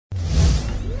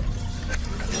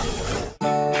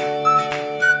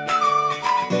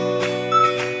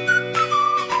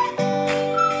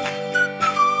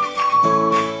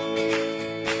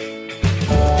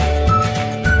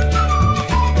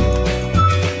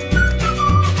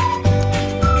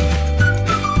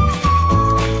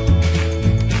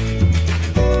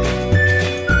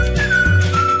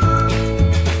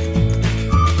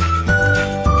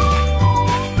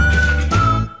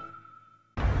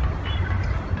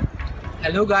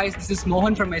Hello guys, this is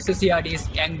Mohan from SSERD's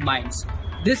Young Minds.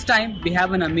 This time we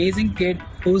have an amazing kid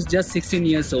who's just 16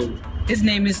 years old. His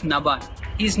name is Nabhan.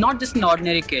 He's not just an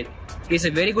ordinary kid. He's a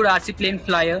very good RC plane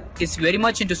flyer. He's very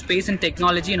much into space and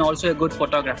technology and also a good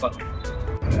photographer.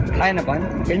 Hi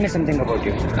Nabhan, tell me something about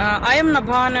you. I am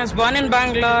Nabhan. I was born in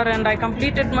Bangalore and I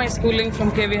completed my schooling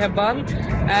from KV Hebbal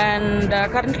and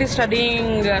currently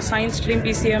studying science stream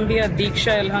PCMB at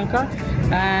Diksha Yelahanka,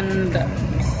 and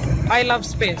I love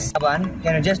space. Nabhan,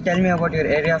 can you just tell me about your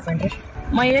area of interest?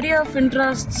 My area of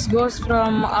interests goes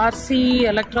from RC,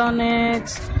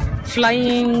 electronics,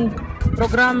 flying,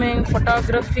 programming,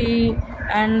 photography,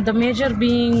 and the major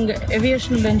being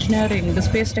aviation engineering, the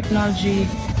space technology,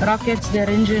 rockets, their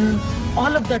engine.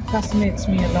 All of that fascinates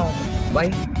me a lot. Why?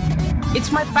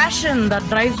 It's my passion that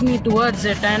drives me towards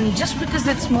it, and just because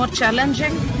it's more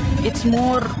challenging, it's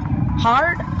more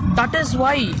hard, that is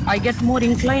why I get more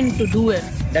inclined to do it.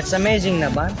 That's amazing,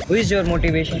 Nabhan. Who is your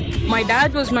motivation? My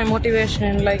dad was my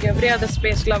motivation, like every other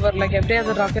space lover, like every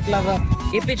other rocket lover.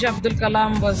 APJ Abdul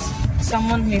Kalam was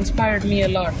someone who inspired me a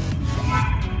lot.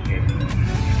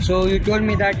 So you told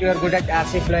me that you are good at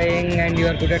RC flying and you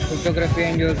are good at photography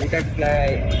and you are good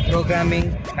at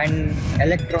programming and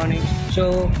electronics.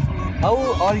 So how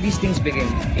all these things begin?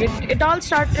 It all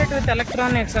started with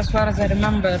electronics as far as I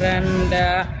remember,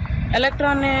 and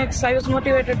electronics, I was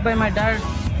motivated by my dad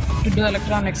to do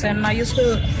electronics, and I used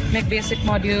to make basic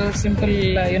modules, simple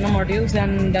modules,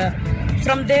 and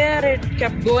from there it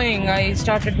kept going. I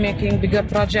started making bigger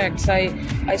projects.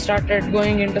 I started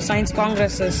going into science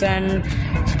congresses, and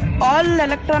all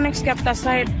electronics kept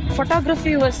aside,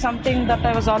 photography was something that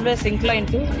I was always inclined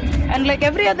to, and like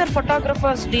every other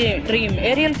photographer's dream,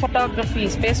 aerial photography,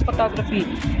 space photography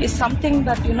is something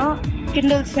that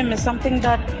kindles him, is something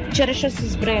that cherishes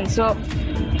his brain. So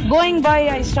going by,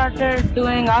 I started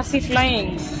doing RC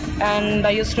flying, and I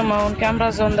used to mount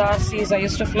cameras on the RCs. I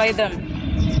used to fly them.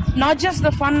 Not just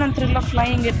the fun and thrill of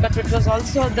flying it, but it was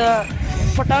also the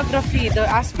photography, the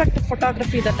aspect of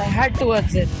photography that I had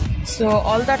towards it. So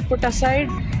all that put aside,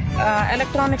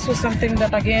 electronics was something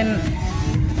that again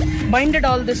binded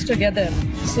all this together.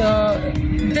 So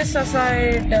this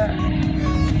aside,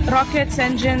 rockets,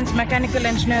 engines, mechanical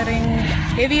engineering,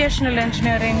 aviational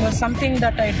engineering was something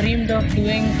that I dreamed of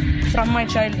doing from my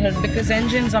childhood, because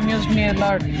engines amused me a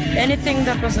lot. Anything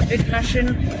that was a big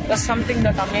machine was something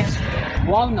that amazed me.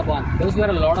 Wow Nabhan, those were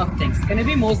a lot of things. Can you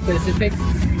be more specific?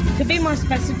 To be more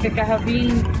specific, I have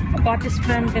been a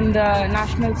participant in the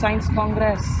National Science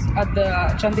Congress at the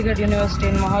Chandigarh University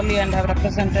in Mohali and have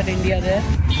represented India there,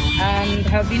 and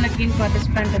have been a keen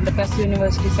participant in the best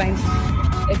university science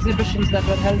exhibitions that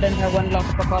were held and have won lot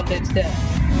of accolades there.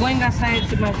 Going aside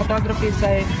to my photography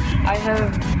side, I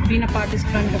have been a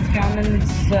participant of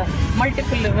Canon's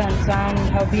multiple events and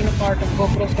have been a part of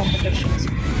GoPro's competitions,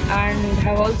 and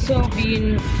have also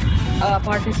been a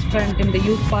participant in the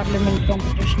Youth Parliament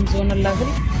competition zonal level,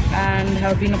 and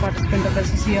have been a participant of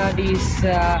SSERD's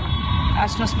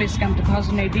Astrospace Camp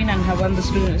 2018 and have won the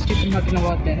Stephen Hawking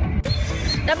Award there.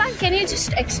 Nabhan, can you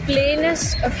just explain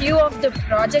us a few of the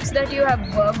projects that you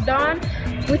have worked on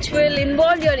which will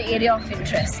involve your area of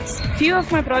interests? Few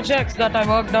of my projects that I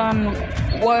worked on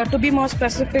were, to be more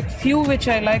specific, few which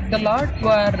I liked a lot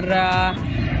were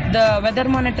the weather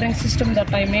monitoring system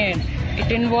that I made.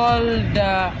 It involved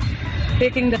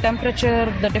taking the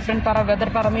temperature, the different weather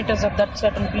parameters of that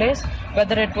certain place,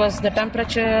 whether it was the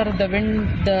temperature, the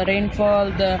wind, the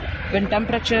rainfall, the wind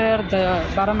temperature, the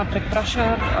barometric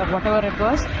pressure, or whatever it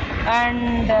was.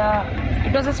 And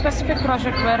it was a specific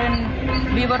project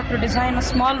wherein we were to design a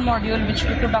small module which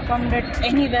we could accommodate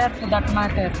anywhere for that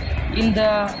matter, in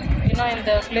the in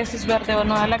the places where there were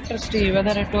no electricity,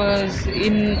 whether it was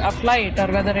in a flight or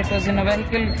whether it was in a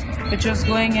vehicle which was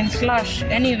going in slush,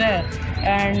 anywhere.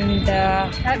 And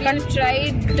have you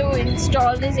tried to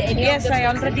install this area? Yes, I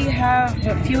already have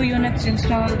a few units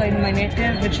installed in my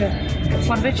native,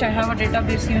 for which I have a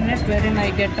database unit wherein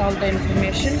I get all the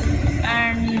information.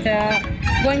 And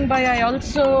going by, I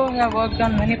also have worked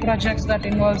on many projects that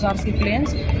involves RC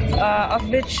planes, of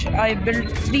which I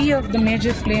built 3 of the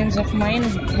major planes of mine.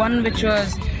 One which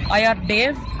was IR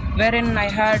Dave, wherein I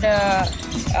had a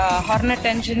Hornet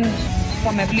engine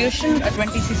from Evolution, a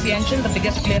 20cc engine, the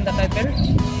biggest plane that I built.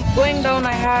 Going down,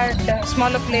 I had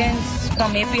smaller planes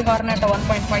from AP Hornet, a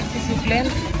 1.5cc plane,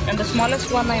 and the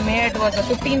smallest one I made was a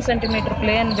 15 centimeter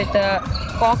plane with a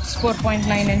Cox 4.9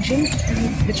 engine,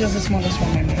 which was the smallest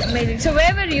one I made. Amazing. So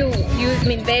where were you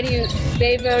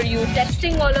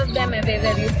testing all of them? Where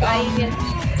were you flying it?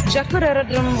 Jaipur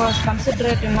Aerodrome was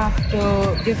considerate enough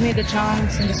to give me the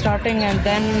chance in the starting, and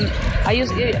then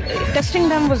testing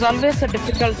them was always a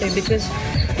difficulty because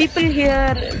people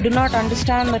here do not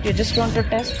understand that you just want to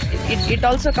test. It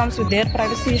also comes with their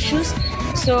privacy issues.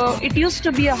 So it used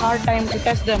to be a hard time to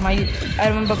test them. I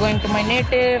remember going to my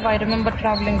native, I remember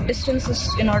traveling distances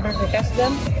in order to test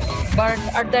them. But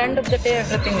at the end of the day,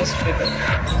 everything is free.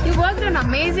 You worked on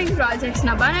amazing projects,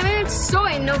 Nabhan. I mean, it's so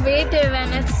innovative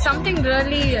and it's something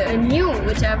really new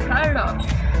which I've heard of.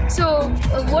 So,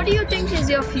 what do you think is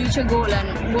your future goal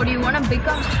and what do you want to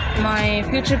become? My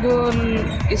future goal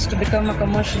is to become a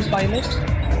commercial pilot,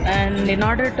 and in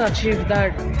order to achieve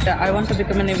that, I want to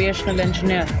become an aviational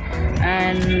engineer,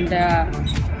 and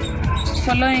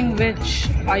following which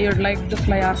I would like to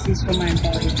fly RCs for my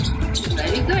entire life.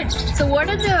 Very good. So what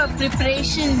are the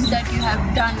preparations that you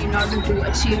have done in order to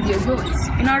achieve your goals?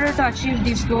 In order to achieve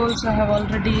these goals, I have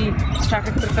already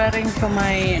started preparing for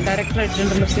my Directorate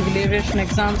General of Civil Aviation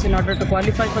exams in order to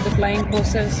qualify for the flying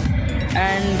courses,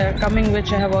 and coming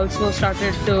which I have also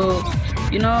started to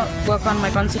work on my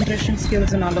concentration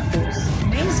skills and all of those.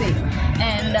 Amazing.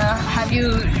 And have you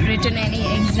written any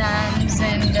exams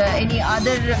and any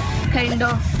other kind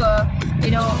of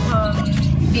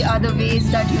the other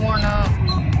ways that you want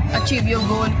to achieve your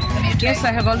goal? Yes,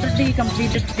 I have already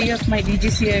completed 3 of my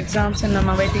DGCA exams and I'm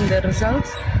awaiting the results.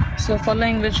 So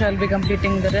following which I'll be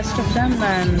completing the rest of them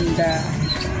and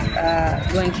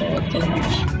going forward for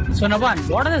much. So Nabhan,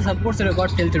 what are the supports that you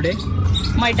got till today?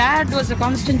 My dad was a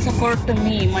constant support to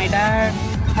me. My dad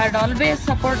had always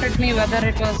supported me, whether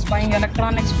it was buying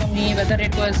electronics for me, whether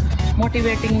it was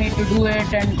motivating me to do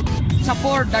it, and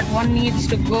support that one needs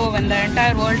to go when the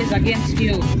entire world is against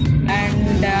you.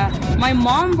 And my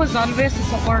mom was always a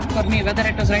support for me, whether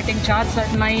it was writing charts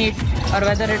at night or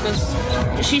whether it was,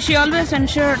 she always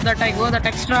ensured that I go that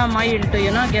extra mile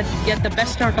to get the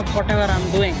best out of whatever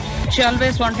I'm doing. She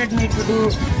always wanted me to do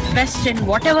best in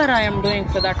whatever I am doing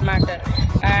for that matter.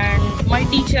 And my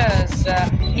teachers,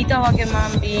 Nita Wage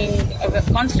ma'am being a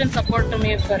constant support to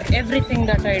me for everything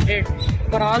that I did,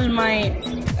 for all my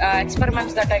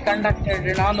experiments that I conducted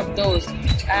and all of those.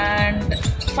 And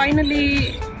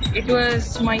finally, it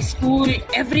was my school,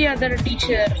 every other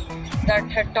teacher that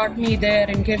had taught me there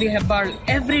in KV Hebbal,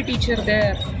 every teacher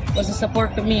there was a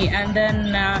support to me. And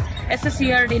then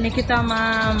SSERD, Nikita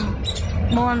ma'am,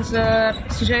 Mohan sir,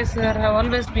 Sujay sir have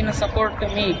always been a support to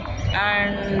me.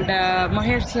 And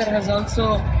Mahesh sir has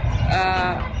also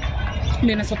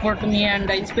been a support to me and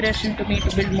inspiration to me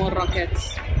to build more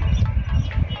rockets.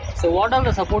 So what are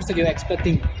the supports that you're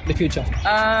expecting in the future?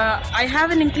 I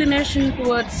have an inclination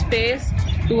towards space,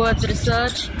 towards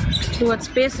research, towards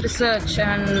space research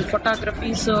and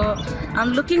photography. So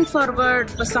I'm looking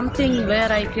forward for something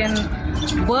where I can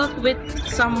work with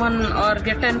someone or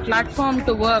get a platform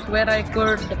to work where I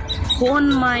could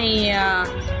hone my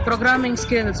programming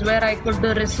skills, where I could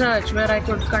do research, where I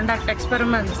could conduct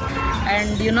experiments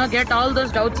and get all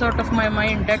those doubts out of my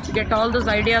mind, get all those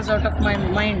ideas out of my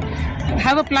mind,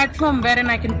 have a platform wherein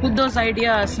I can put those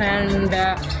ideas and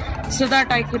so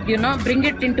that I could bring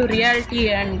it into reality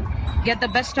and get the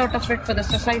best out of it for the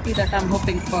society that I'm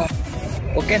hoping for.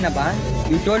 Okay, Nabhan,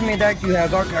 you told me that you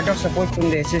have got a lot of support from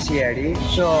the SSERD.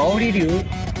 So how did you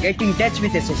get in touch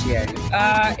with SSERD?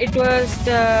 It was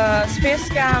the space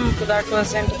camp that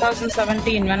was in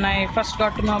 2017 when I first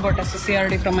got to know about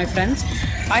SSERD from my friends.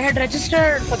 I had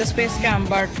registered for the space camp,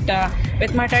 but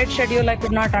with my tight schedule I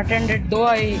could not attend it, though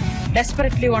I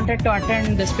desperately wanted to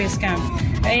attend the space camp.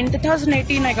 In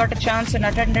 2018 I got a chance and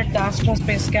attended the Astra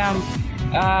Space Camp,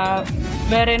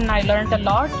 wherein I learned a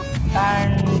lot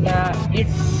and it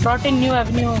brought in new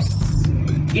avenues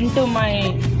into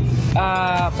my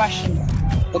passion.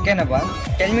 Okay,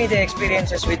 Nabhan, tell me the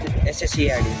experiences with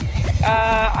SSERD.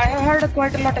 I have had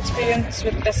quite a lot of experience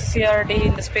with SSERD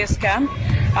in the space camp.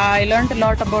 I learned a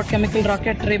lot about chemical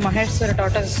rocketry. Mahesh sir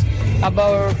taught us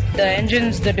about the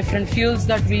engines, the different fuels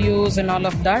that we use and all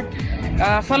of that.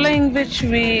 Following which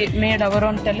we made our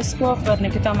own telescope where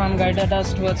Nikita ma'am guided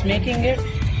us towards making it.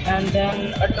 And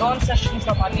then a drone session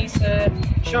from Ali sir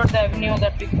showed the avenue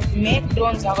that we could make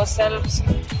drones ourselves.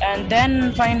 And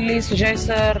then finally Sujay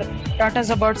sir taught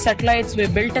us about satellites. We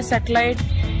built a satellite,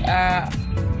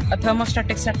 a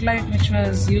thermostatic satellite which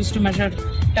was used to measure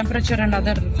temperature and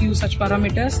other few such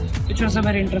parameters, which was a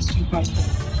very interesting part.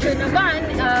 So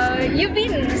Nabhan, you've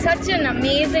been such an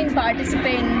amazing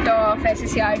participant of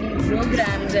SSERD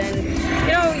programs,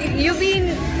 and you've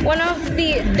been one of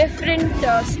the different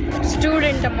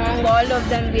student among all of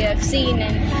them we have seen,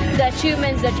 and the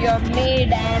achievements that you have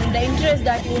made and the interest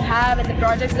that you have and the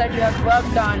projects that you have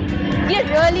worked on. We are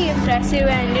really impressive,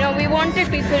 and we wanted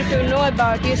people to know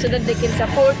about you so that they can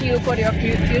support you for your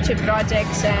future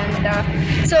projects.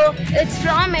 And so it's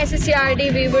from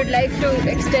SSERD. We would like to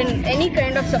extend any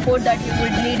kind of support that you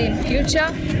would need in future,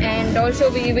 and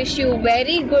also we wish you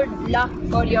very good luck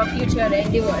for your future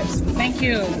endeavors. Thank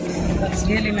you. That's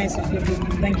really nice of you.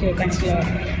 Thank you. Thanks a lot.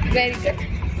 Very good.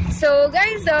 So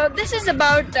guys, this is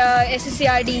about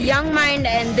SSERD Young Mind,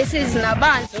 and this is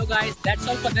Nabhan. So guys, that's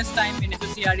all for this time in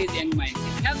SSERD's Young Minds.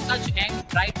 If you have such young,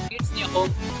 bright kids in your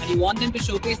home and you want them to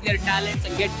showcase their talents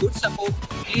and get good support,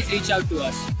 please reach out to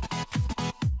us.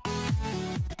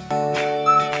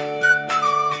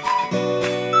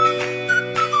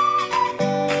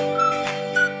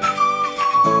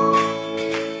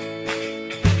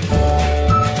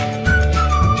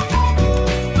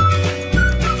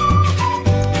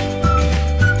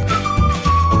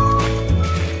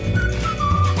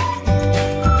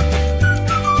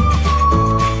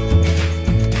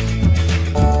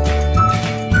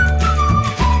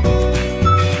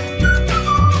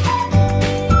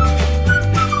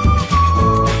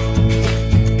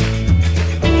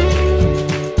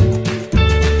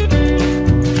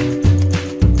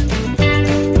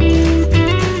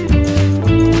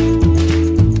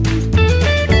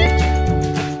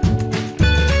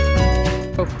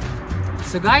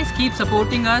 So guys, keep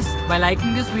supporting us by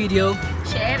liking this video,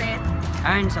 Share it.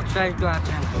 and subscribe to our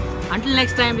channel. Until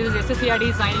next time, this is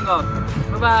SSERD signing off.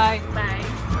 Bye-bye.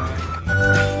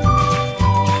 Bye.